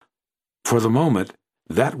For the moment,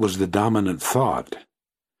 that was the dominant thought.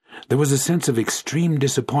 There was a sense of extreme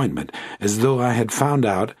disappointment, as though I had found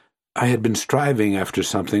out I had been striving after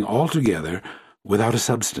something altogether without a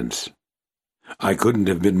substance. I couldn't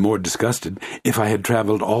have been more disgusted if I had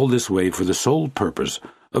traveled all this way for the sole purpose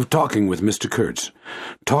of talking with Mr. Kurtz,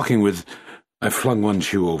 I flung one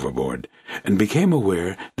shoe overboard, and became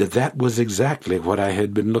aware that that was exactly what I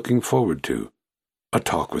had been looking forward to, a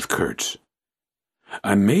talk with Kurtz.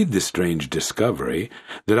 I made the strange discovery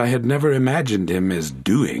that I had never imagined him as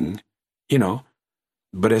doing,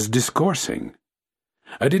 but as discoursing.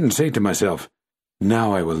 I didn't say to myself,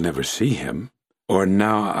 now I will never see him, or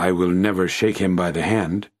now I will never shake him by the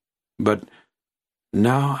hand, but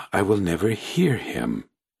now I will never hear him.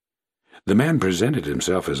 The man presented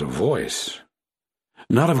himself as a voice.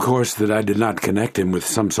 Not, of course, that I did not connect him with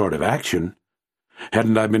some sort of action.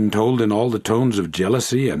 Hadn't I been told in all the tones of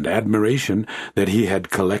jealousy and admiration that he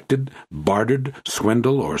had collected, bartered,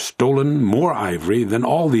 swindled, or stolen more ivory than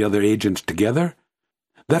all the other agents together?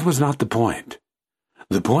 That was not the point.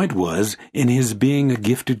 The point was in his being a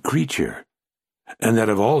gifted creature, and that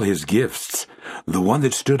of all his gifts, the one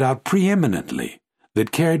that stood out preeminently,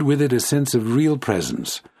 that carried with it a sense of real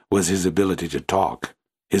presence, was his ability to talk,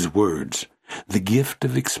 his words, the gift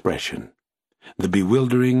of expression, the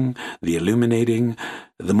bewildering, the illuminating,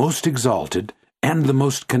 the most exalted, and the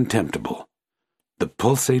most contemptible, the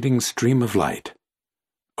pulsating stream of light,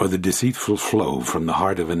 or the deceitful flow from the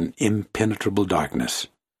heart of an impenetrable darkness.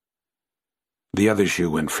 The other shoe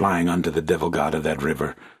went flying unto the devil god of that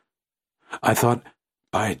river. I thought,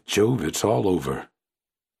 by Jove, it's all over.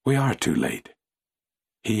 We are too late.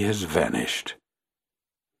 He has vanished.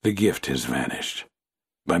 The gift has vanished.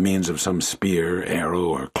 By means of some spear, arrow,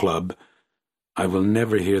 or club, I will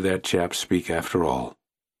never hear that chap speak after all.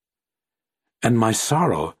 And my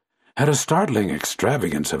sorrow had a startling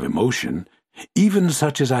extravagance of emotion, even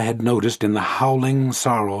such as I had noticed in the howling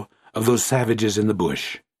sorrow of those savages in the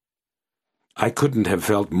bush. I couldn't have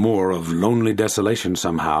felt more of lonely desolation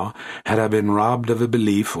somehow had I been robbed of a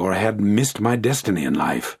belief or had missed my destiny in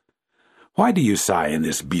life. Why do you sigh in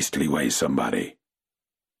this beastly way, somebody?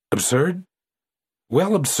 Absurd?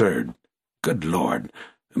 Well, absurd. Good Lord.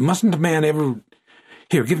 Mustn't a man ever...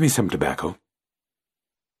 Here, give me some tobacco.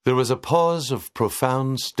 There was a pause of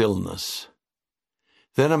profound stillness.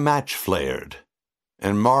 Then a match flared,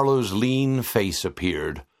 and Marlowe's lean face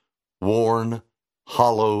appeared, worn,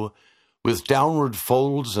 hollow, with downward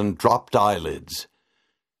folds and dropped eyelids,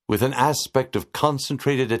 with an aspect of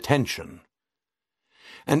concentrated attention.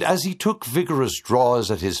 And as he took vigorous draws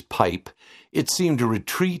at his pipe, it seemed to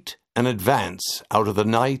retreat and advance out of the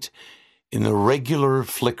night in the regular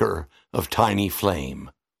flicker of tiny flame.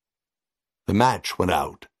 The match went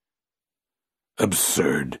out.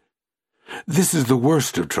 Absurd. This is the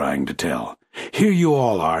worst of trying to tell. Here you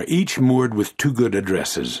all are, each moored with two good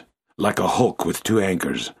addresses, like a hulk with two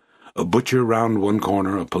anchors, a butcher round one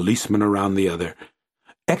corner, a policeman around the other.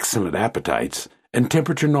 Excellent appetites, and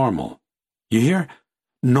temperature normal. You hear?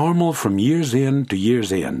 Normal from year's end to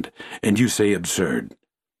year's end, and you say absurd.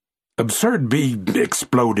 Absurd be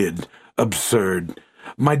exploded. Absurd.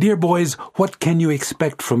 My dear boys, what can you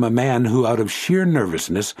expect from a man who, out of sheer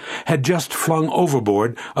nervousness, had just flung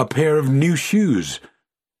overboard a pair of new shoes?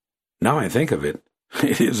 Now I think of it,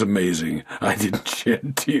 it is amazing I didn't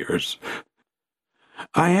shed tears.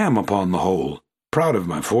 I am, upon the whole, proud of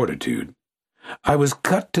my fortitude. I was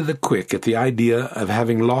cut to the quick at the idea of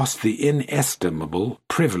having lost the inestimable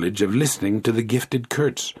privilege of listening to the gifted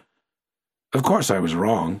Kurtz. Of course I was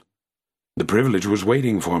wrong. The privilege was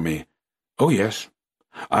waiting for me. Oh, yes,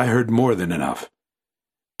 I heard more than enough.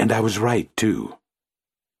 And I was right, too.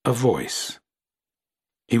 A voice.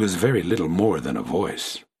 He was very little more than a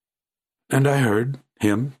voice. And I heard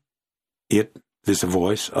him, it, this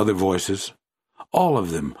voice, other voices. All of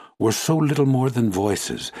them were so little more than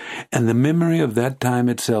voices, and the memory of that time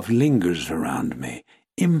itself lingers around me,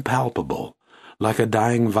 impalpable, like a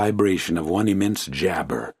dying vibration of one immense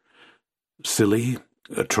jabber. Silly,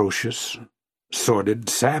 atrocious, sordid,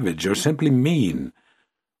 savage, or simply mean,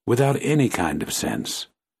 without any kind of sense.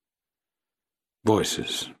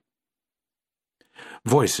 Voices.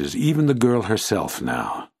 Voices, even the girl herself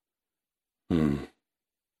now.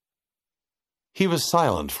 He was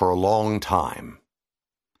silent for a long time.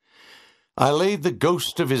 I laid the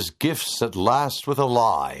ghost of his gifts at last with a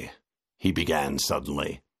lie, he began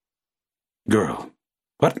suddenly. Girl.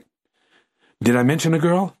 What? Did I mention a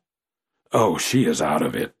girl? Oh, she is out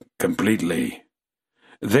of it, completely.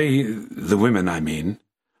 They, the women I mean,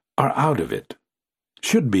 are out of it.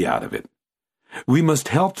 Should be out of it. We must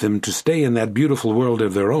help them to stay in that beautiful world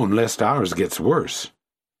of their own, lest ours gets worse.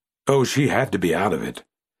 Oh, she had to be out of it.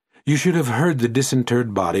 You should have heard the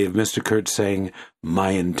disinterred body of Mr. Kurtz saying,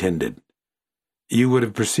 "My intended." You would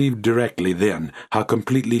have perceived directly then how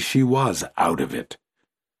completely she was out of it.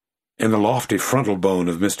 And the lofty frontal bone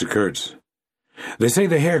of Mr. Kurtz. They say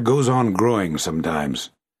the hair goes on growing sometimes,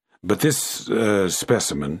 but this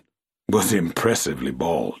specimen was impressively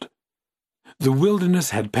bald. The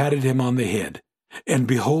wilderness had patted him on the head, and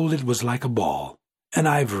behold, it was like a ball, an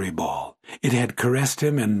ivory ball. It had caressed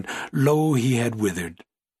him, and lo, he had withered.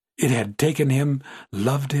 It had taken him,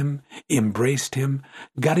 loved him, embraced him,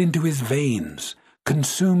 got into his veins,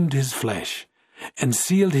 consumed his flesh, and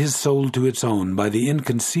sealed his soul to its own by the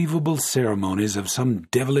inconceivable ceremonies of some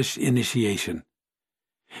devilish initiation.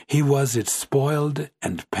 He was its spoiled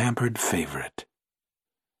and pampered favorite.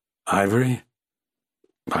 Ivory?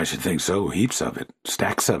 I should think so. Heaps of it.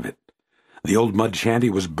 Stacks of it. The old mud shanty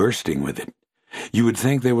was bursting with it. You would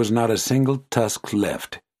think there was not a single tusk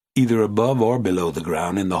left, either above or below the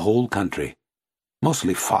ground in the whole country.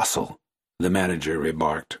 Mostly fossil, the manager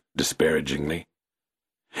remarked disparagingly.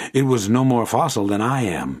 It was no more fossil than I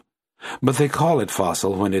am, but they call it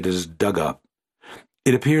fossil when it is dug up.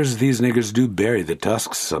 It appears these niggers do bury the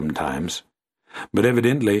tusks sometimes, but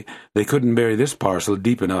evidently they couldn't bury this parcel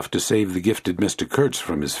deep enough to save the gifted Mr. Kurtz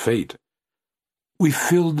from his fate. We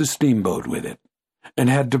filled the steamboat with it, and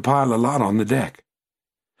had to pile a lot on the deck.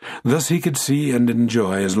 Thus he could see and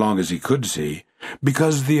enjoy as long as he could see,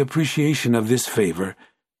 because the appreciation of this favor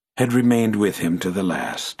had remained with him to the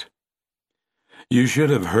last. You should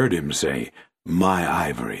have heard him say, "My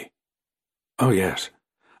ivory." Oh, yes,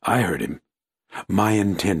 I heard him. My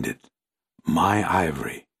intended, my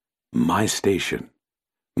ivory, my station,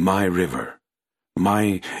 my river,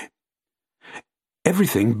 my...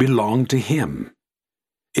 Everything belonged to him.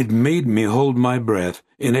 It made me hold my breath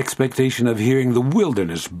in expectation of hearing the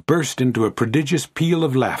wilderness burst into a prodigious peal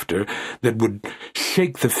of laughter that would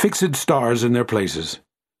shake the fixed stars in their places.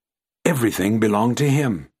 Everything belonged to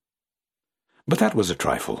him. But that was a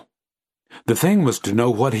trifle. The thing was to know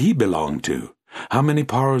what he belonged to, how many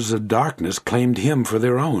powers of darkness claimed him for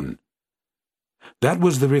their own. That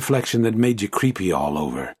was the reflection that made you creepy all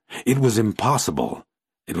over. It was impossible.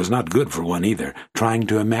 It was not good for one either, trying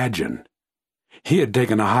to imagine. He had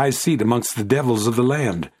taken a high seat amongst the devils of the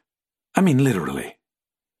land. I mean, literally.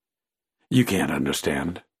 You can't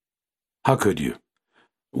understand. How could you?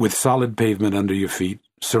 With solid pavement under your feet,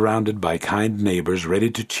 surrounded by kind neighbors ready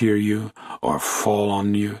to cheer you or fall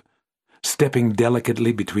on you, stepping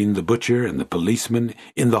delicately between the butcher and the policeman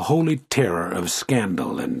in the holy terror of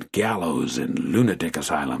scandal and gallows and lunatic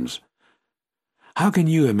asylums. How can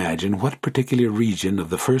you imagine what particular region of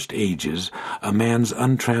the first ages a man's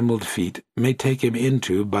untrammeled feet may take him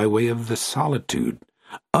into by way of the solitude,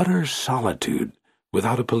 utter solitude,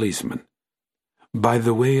 without a policeman? By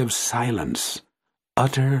the way of silence,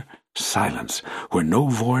 utter silence, where no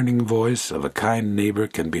warning voice of a kind neighbor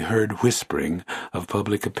can be heard whispering of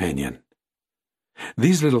public opinion.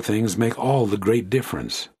 These little things make all the great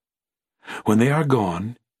difference. When they are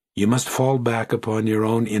gone, you must fall back upon your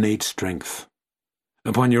own innate strength,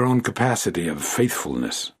 upon your own capacity of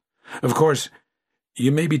faithfulness. Of course,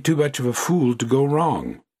 you may be too much of a fool to go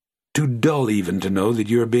wrong, too dull even to know that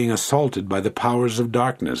you are being assaulted by the powers of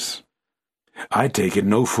darkness. I take it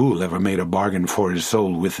no fool ever made a bargain for his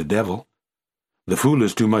soul with the devil. The fool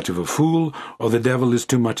is too much of a fool, or the devil is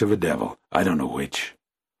too much of a devil. I don't know which.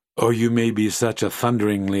 Or you may be such a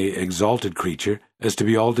thunderingly exalted creature as to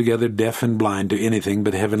be altogether deaf and blind to anything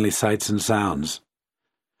but heavenly sights and sounds.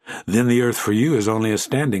 Then the earth for you is only a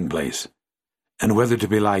standing place, and whether to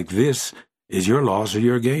be like this is your loss or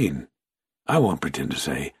your gain. I won't pretend to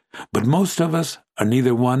say, but most of us are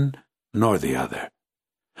neither one nor the other.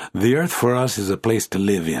 The earth for us is a place to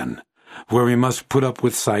live in, where we must put up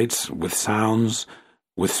with sights, with sounds,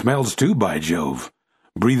 with smells too, by Jove,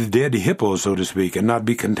 breathe dead hippo, so to speak, and not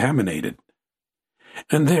be contaminated.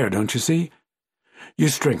 And there, don't you see, your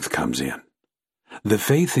strength comes in. The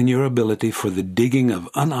faith in your ability for the digging of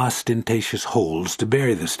unostentatious holes to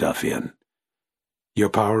bury the stuff in. Your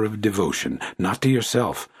power of devotion, not to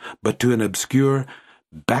yourself, but to an obscure,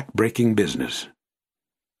 back-breaking business.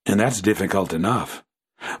 And that's difficult enough.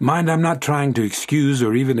 Mind, I'm not trying to excuse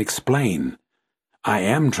or even explain. I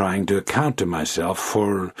am trying to account to myself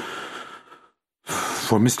for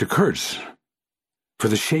Mr. Kurtz, for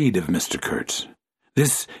the shade of Mr. Kurtz.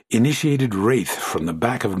 This initiated wraith from the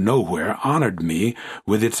back of nowhere honored me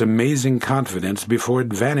with its amazing confidence before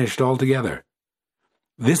it vanished altogether.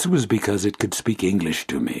 This was because it could speak English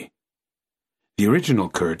to me. The original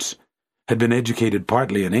Kurtz had been educated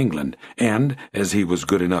partly in England, and, as he was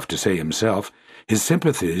good enough to say himself, his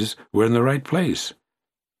sympathies were in the right place.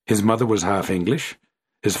 His mother was half English.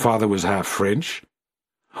 His father was half French.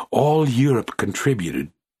 All Europe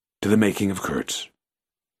contributed to the making of Kurtz.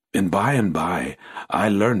 And by, I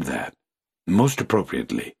learned that, most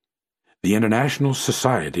appropriately, the International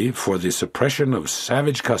Society for the Suppression of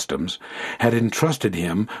Savage Customs had entrusted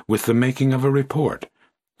him with the making of a report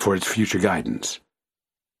for its future guidance.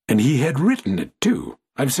 And he had written it, too.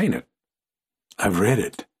 I've seen it. I've read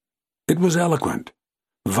it. It was eloquent,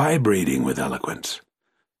 vibrating with eloquence,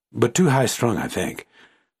 but too high-strung, I think.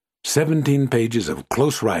 17 pages of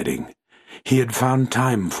close writing he had found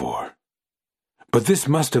time for. But this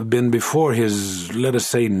must have been before his, let us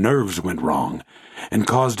say, nerves went wrong, and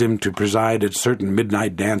caused him to preside at certain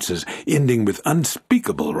midnight dances, ending with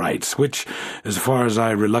unspeakable rites, which, as far as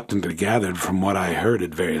I reluctantly gathered from what I heard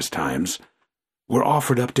at various times, were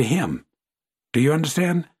offered up to him. Do you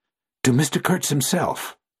understand? To Mr. Kurtz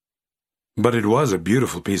himself. But it was a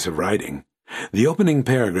beautiful piece of writing. The opening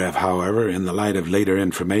paragraph, however, in the light of later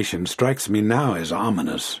information, strikes me now as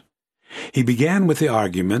ominous. He began with the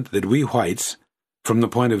argument that we whites, from the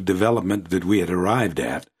point of development that we had arrived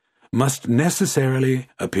at, must necessarily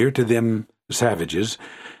appear to them, savages,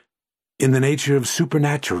 in the nature of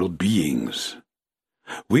supernatural beings.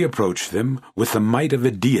 We approach them with the might of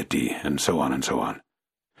a deity, and so on and so on.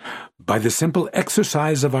 By the simple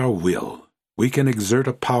exercise of our will, we can exert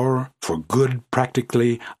a power for good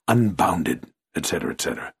practically unbounded, etc.,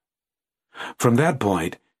 etc. From that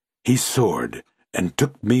point, he soared and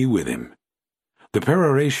took me with him. The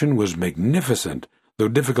peroration was magnificent, though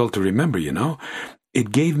difficult to remember, you know.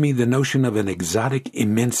 It gave me the notion of an exotic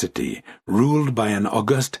immensity, ruled by an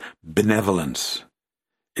august benevolence.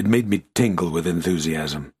 It made me tingle with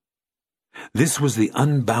enthusiasm. This was the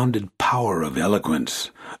unbounded power of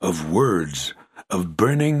eloquence, of words, of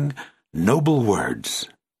burning, noble words.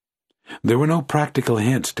 There were no practical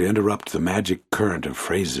hints to interrupt the magic current of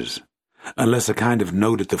phrases, unless a kind of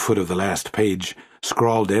note at the foot of the last page,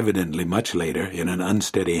 scrawled evidently much later in an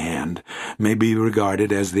unsteady hand, may be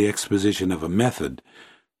regarded as the exposition of a method.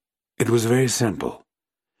 It was very simple,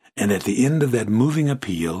 and at the end of that moving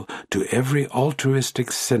appeal to every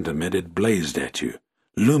altruistic sentiment it blazed at you,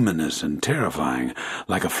 luminous and terrifying,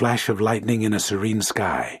 like a flash of lightning in a serene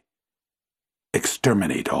sky.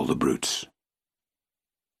 Exterminate all the brutes.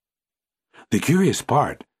 The curious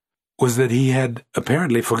part was that he had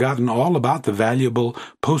apparently forgotten all about the valuable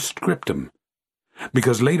postscriptum,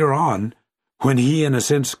 because later on, when he in a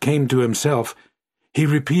sense came to himself, he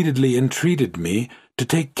repeatedly entreated me to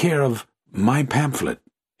take care of my pamphlet,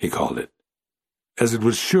 he called it, as it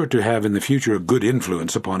was sure to have in the future a good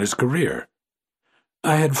influence upon his career.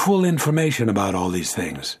 I had full information about all these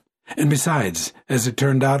things, and besides, as it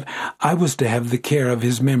turned out, I was to have the care of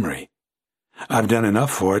his memory. I've done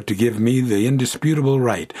enough for it to give me the indisputable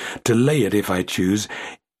right to lay it, if I choose,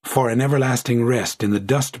 for an everlasting rest in the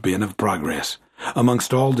dustbin of progress,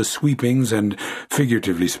 amongst all the sweepings and,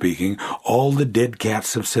 figuratively speaking, all the dead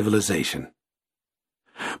cats of civilization.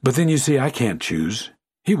 But then you see, I can't choose.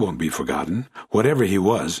 He won't be forgotten. Whatever he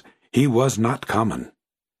was not common.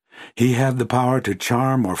 He had the power to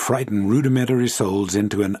charm or frighten rudimentary souls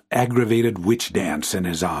into an aggravated witch dance in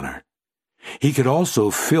his honor. He could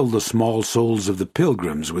also fill the small souls of the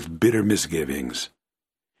pilgrims with bitter misgivings.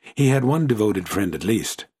 He had one devoted friend at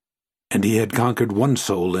least, and he had conquered one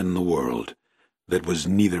soul in the world that was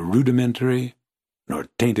neither rudimentary nor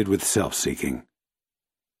tainted with self-seeking.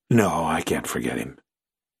 No, I can't forget him.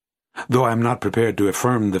 Though I'm not prepared to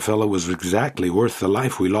affirm the fellow was exactly worth the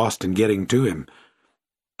life we lost in getting to him.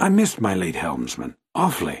 I missed my late helmsman,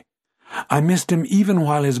 awfully. I missed him even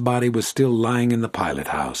while his body was still lying in the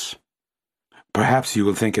pilot-house. Perhaps you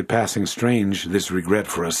will think it passing strange, this regret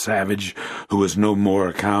for a savage who was no more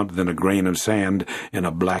account than a grain of sand in a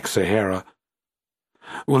black Sahara.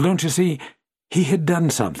 Well, don't you see, he had done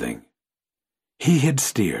something. He had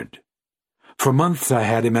steered. For months I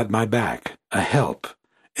had him at my back, a help,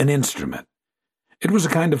 an instrument. It was a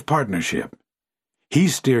kind of partnership. He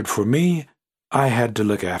steered for me, I had to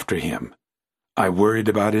look after him. I worried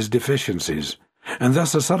about his deficiencies, and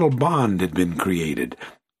thus a subtle bond had been created,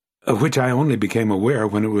 of which I only became aware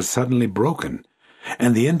when it was suddenly broken,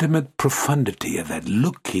 and the intimate profundity of that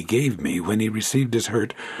look he gave me when he received his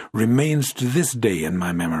hurt remains to this day in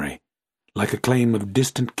my memory, like a claim of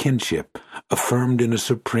distant kinship affirmed in a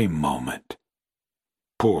supreme moment.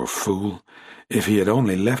 Poor fool, if he had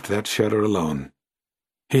only left that shutter alone.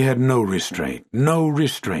 He had no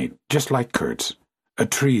restraint, just like Kurtz, a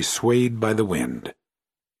tree swayed by the wind.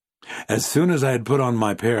 As soon as I had put on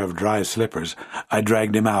my pair of dry slippers, I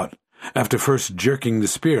dragged him out, after first jerking the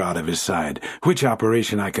spear out of his side, which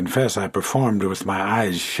operation I confess I performed with my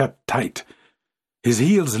eyes shut tight. His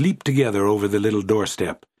heels leaped together over the little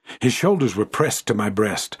doorstep. His shoulders were pressed to my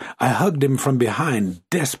breast. I hugged him from behind,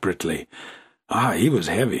 desperately. He was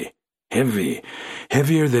heavy.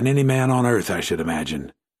 Heavier than any man on earth, I should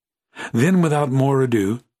imagine. Then, without more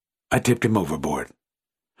ado, I tipped him overboard.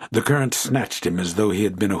 The current snatched him as though he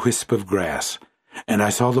had been a wisp of grass, and I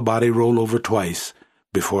saw the body roll over twice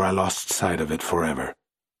before I lost sight of it forever.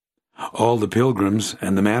 All the pilgrims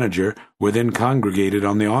and the manager were then congregated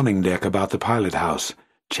on the awning deck about the pilot house,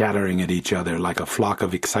 chattering at each other like a flock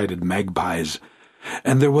of excited magpies,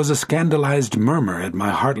 and there was a scandalized murmur at my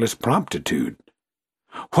heartless promptitude.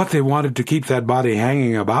 What they wanted to keep that body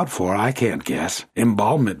hanging about for, I can't guess.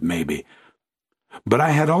 Embalmment, maybe. But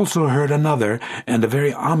I had also heard another and a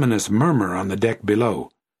very ominous murmur on the deck below.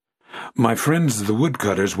 My friends the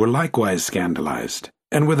woodcutters were likewise scandalized,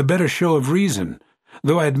 and with a better show of reason,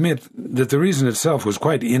 though I admit that the reason itself was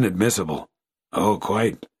quite inadmissible. Oh,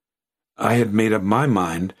 quite. I had made up my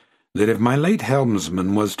mind that if my late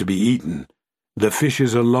helmsman was to be eaten, the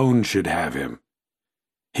fishes alone should have him.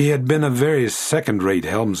 He had been a very second-rate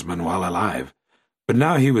helmsman while alive, but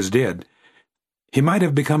now he was dead. He might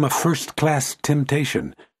have become a first-class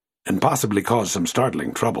temptation, and possibly caused some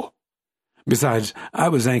startling trouble. Besides, I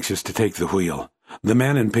was anxious to take the wheel. The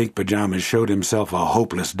man in pink pajamas showed himself a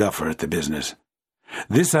hopeless duffer at the business.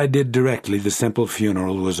 This I did directly the simple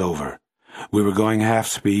funeral was over. We were going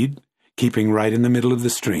half-speed, keeping right in the middle of the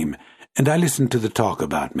stream, and I listened to the talk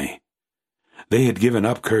about me. They had given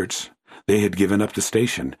up Kurtz. They had given up the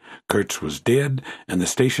station. Kurtz was dead, and the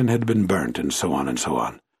station had been burnt, and so on and so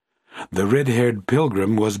on. The red-haired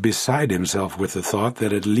pilgrim was beside himself with the thought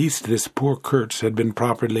that at least this poor Kurtz had been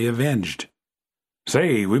properly avenged.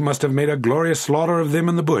 "Say, we must have made a glorious slaughter of them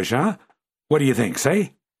in the bush, huh? What do you think,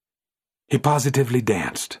 say?" He positively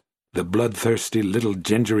danced, the bloodthirsty little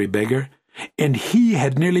gingery beggar, and he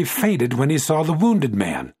had nearly fainted when he saw the wounded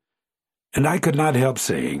man. And I could not help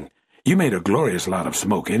saying, "You made a glorious lot of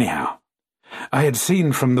smoke, anyhow." I had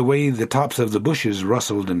seen from the way the tops of the bushes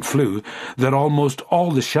rustled and flew that almost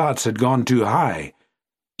all the shots had gone too high.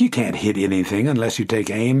 You can't hit anything unless you take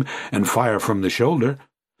aim and fire from the shoulder.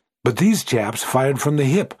 But these chaps fired from the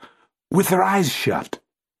hip, with their eyes shut.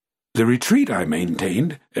 The retreat, I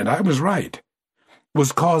maintained, and I was right,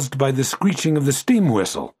 was caused by the screeching of the steam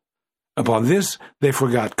whistle. Upon this they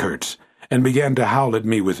forgot Kurtz, and began to howl at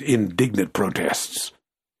me with indignant protests.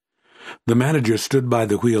 The manager stood by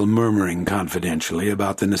the wheel murmuring confidentially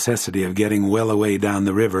about the necessity of getting well away down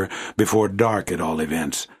the river before dark at all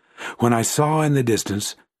events, when I saw in the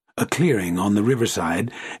distance a clearing on the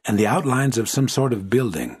riverside and the outlines of some sort of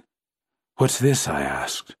building. "What's this?" I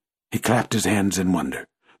asked. He clapped his hands in wonder.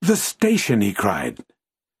 "The station!" he cried.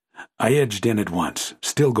 I edged in at once,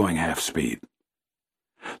 still going half-speed.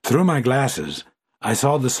 Through my glasses, I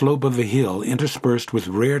saw the slope of a hill interspersed with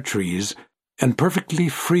rare trees and perfectly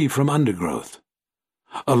free from undergrowth.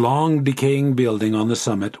 A long, decaying building on the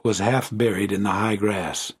summit was half buried in the high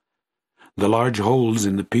grass. The large holes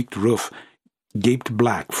in the peaked roof gaped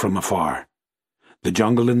black from afar. The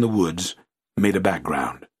jungle in the woods made a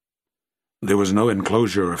background. There was no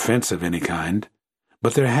enclosure or fence of any kind,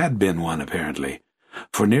 but there had been one apparently,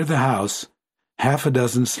 for near the house, half a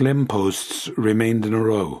dozen slim posts remained in a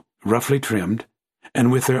row, roughly trimmed, and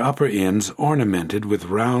with their upper ends ornamented with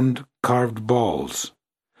round, carved balls.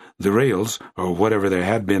 The rails, or whatever there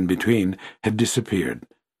had been between, had disappeared.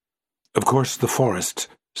 Of course, the forest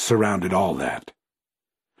surrounded all that.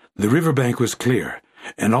 The riverbank was clear,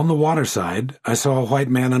 and on the water side I saw a white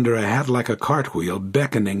man under a hat like a cartwheel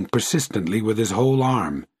beckoning persistently with his whole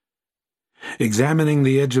arm. Examining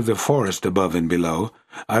the edge of the forest above and below,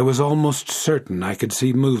 I was almost certain I could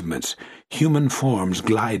see movements, human forms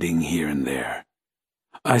gliding here and there.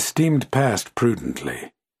 I steamed past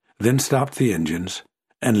prudently, then stopped the engines,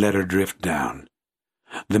 and let her drift down.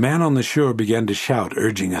 The man on the shore began to shout,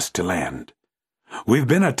 urging us to land. "We've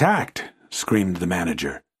been attacked!" screamed the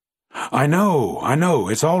manager. I know,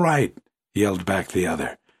 it's all right," yelled back the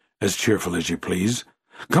other, as cheerful as you please.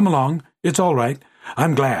 "Come along, it's all right.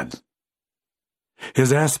 I'm glad."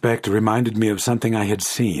 His aspect reminded me of something I had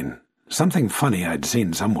seen, something funny I'd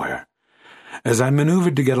seen somewhere. As I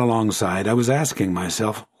maneuvered to get alongside, I was asking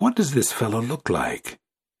myself, what does this fellow look like?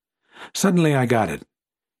 Suddenly I got it.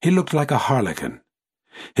 He looked like a harlequin.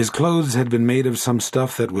 His clothes had been made of some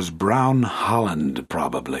stuff that was brown holland,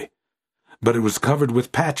 probably. But it was covered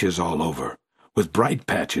with patches all over, with bright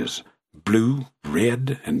patches, blue,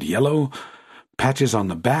 red, and yellow, patches on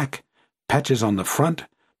the back, patches on the front,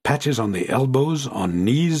 patches on the elbows, on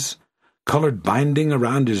knees, colored binding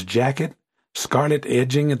around his jacket, scarlet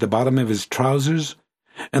edging at the bottom of his trousers,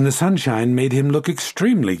 and the sunshine made him look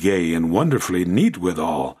extremely gay and wonderfully neat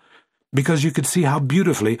withal, because you could see how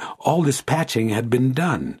beautifully all this patching had been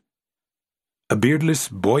done. A beardless,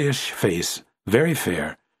 boyish face, very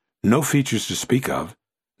fair, no features to speak of,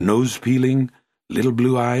 nose peeling, little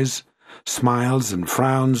blue eyes, smiles and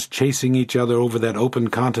frowns chasing each other over that open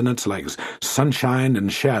countenance like sunshine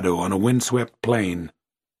and shadow on a windswept plain.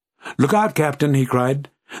 "Look out, Captain," he cried.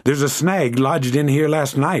 "There's a snag lodged in here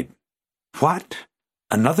last night." "What?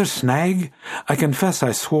 Another snag?" I confess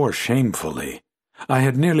I swore shamefully. I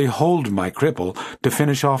had nearly holed my cripple to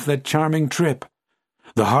finish off that charming trip.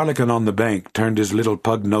 The harlequin on the bank turned his little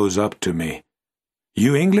pug nose up to me.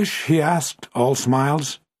 "You English?" he asked, all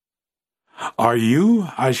smiles. "Are you?"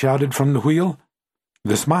 I shouted from the wheel.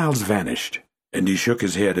 The smiles vanished, and he shook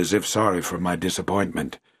his head as if sorry for my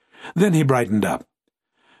disappointment. Then he brightened up.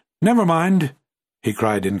 "Never mind," he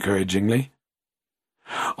cried encouragingly.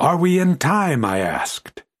 "Are we in time?" I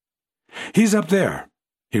asked. "He's up there,"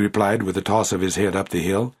 he replied with a toss of his head up the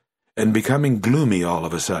hill, and becoming gloomy all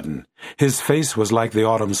of a sudden. His face was like the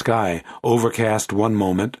autumn sky, overcast one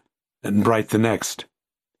moment and bright the next.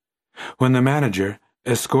 When the manager,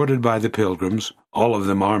 escorted by the pilgrims, all of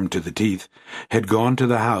them armed to the teeth, had gone to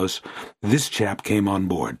the house, this chap came on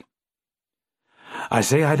board. "I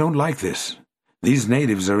say I don't like this. These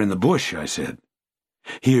natives are in the bush," I said.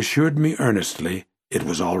 He assured me earnestly it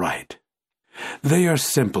was all right. "They are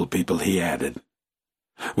simple people," he added.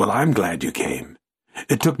 "Well, I'm glad you came.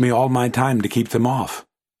 It took me all my time to keep them off."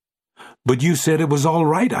 "But you said it was all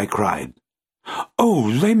right," I cried.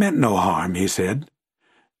 "Oh, they meant no harm," he said.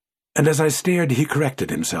 And as I stared, he corrected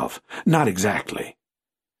himself. "Not exactly."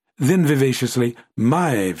 Then vivaciously,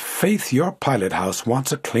 "My faith, your pilot house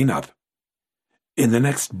wants a clean-up." In the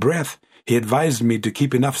next breath, he advised me to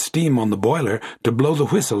keep enough steam on the boiler to blow the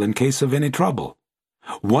whistle in case of any trouble.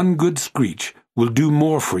 "One good screech will do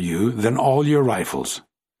more for you than all your rifles."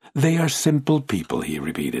 "They are simple people," he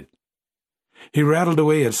repeated. He rattled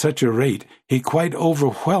away at such a rate he quite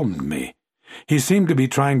overwhelmed me. He seemed to be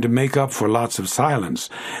trying to make up for lots of silence,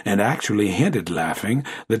 and actually hinted, laughing,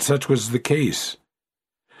 that such was the case.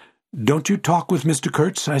 "Don't you talk with Mr.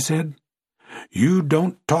 Kurtz?" I said. "You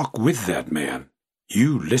don't talk with that man.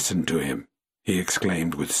 You listen to him," he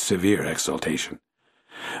exclaimed with severe exultation.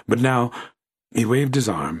 But now he waved his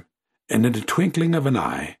arm, and in the twinkling of an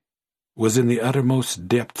eye was in the uttermost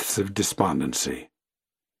depths of despondency.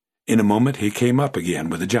 In a moment he came up again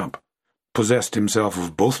with a jump, possessed himself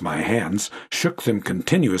of both my hands, shook them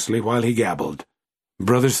continuously while he gabbled.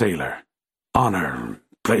 "Brother sailor, honor,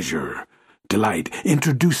 pleasure, delight,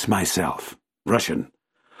 introduce myself. Russian,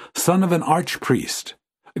 son of an archpriest,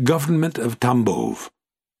 government of Tambov."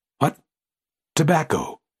 "What?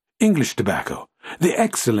 Tobacco, English tobacco, the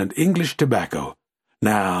excellent English tobacco.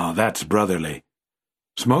 Now that's brotherly.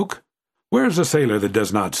 Smoke? Where's a sailor that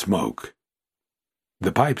does not smoke?"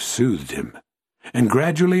 The pipe soothed him, and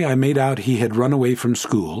gradually I made out he had run away from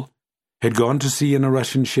school, had gone to sea in a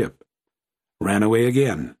Russian ship, ran away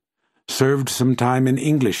again, served some time in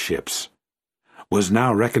English ships, was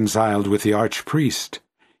now reconciled with the archpriest.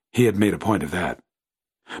 He had made a point of that.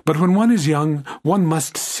 But when one is young, one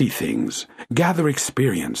must see things, gather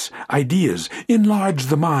experience, ideas, enlarge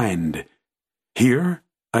the mind. "Here?"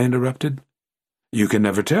 I interrupted. "You can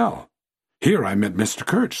never tell. Here I met Mr.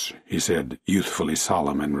 Kurtz," he said, youthfully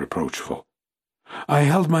solemn and reproachful. I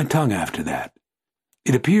held my tongue after that.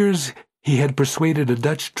 It appears he had persuaded a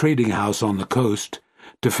Dutch trading house on the coast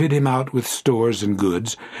to fit him out with stores and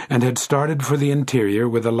goods, and had started for the interior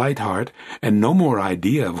with a light heart and no more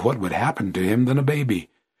idea of what would happen to him than a baby.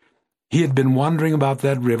 He had been wandering about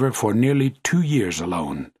that river for nearly 2 years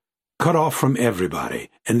alone, cut off from everybody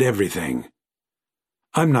and everything.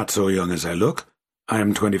 "I'm not so young as I look. I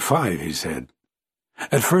am 25, he said.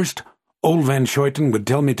 "At first, old Van Schouten would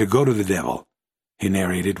tell me to go to the devil," he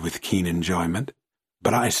narrated with keen enjoyment,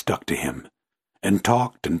 "but I stuck to him, and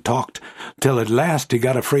talked, till at last he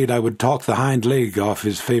got afraid I would talk the hind leg off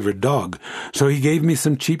his favorite dog, so he gave me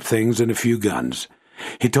some cheap things and a few guns.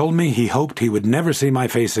 He told me he hoped he would never see my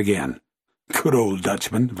face again. Good old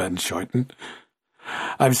Dutchman, Van Schouten.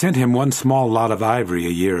 I've sent him one small lot of ivory a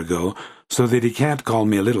year ago, so that he can't call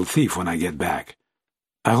me a little thief when I get back.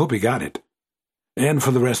 I hope he got it. And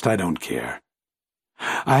for the rest, I don't care.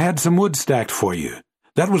 I had some wood stacked for you.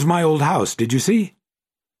 That was my old house, did you see?"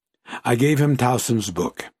 I gave him Towson's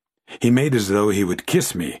book. He made as though he would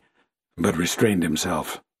kiss me, but restrained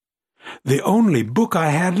himself. "The only book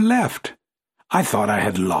I had left. I thought I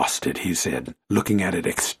had lost it," he said, looking at it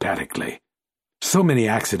ecstatically. "So many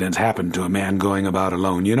accidents happen to a man going about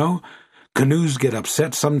alone, you know. Canoes get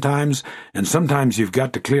upset sometimes, and sometimes you've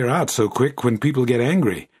got to clear out so quick when people get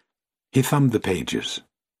angry." He thumbed the pages.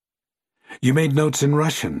 "You made notes in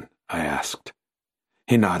Russian?" I asked.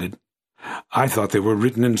 He nodded. "I thought they were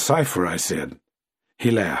written in cipher," I said.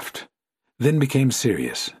 He laughed, then became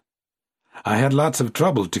serious. "I had lots of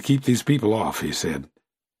trouble to keep these people off," he said.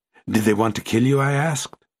 "Did they want to kill you?" I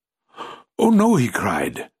asked. "Oh, no," he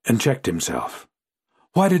cried, and checked himself.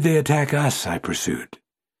 "Why did they attack us?" I pursued.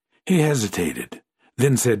 He hesitated,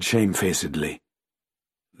 then said shamefacedly,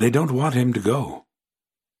 "They don't want him to go."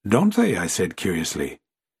 "Don't they?" I said curiously.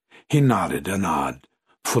 He nodded a nod,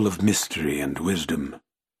 full of mystery and wisdom.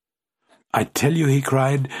 "I tell you," he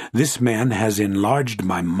cried, "this man has enlarged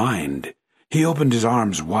my mind." He opened his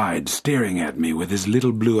arms wide, staring at me with his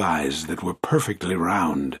little blue eyes that were perfectly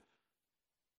round.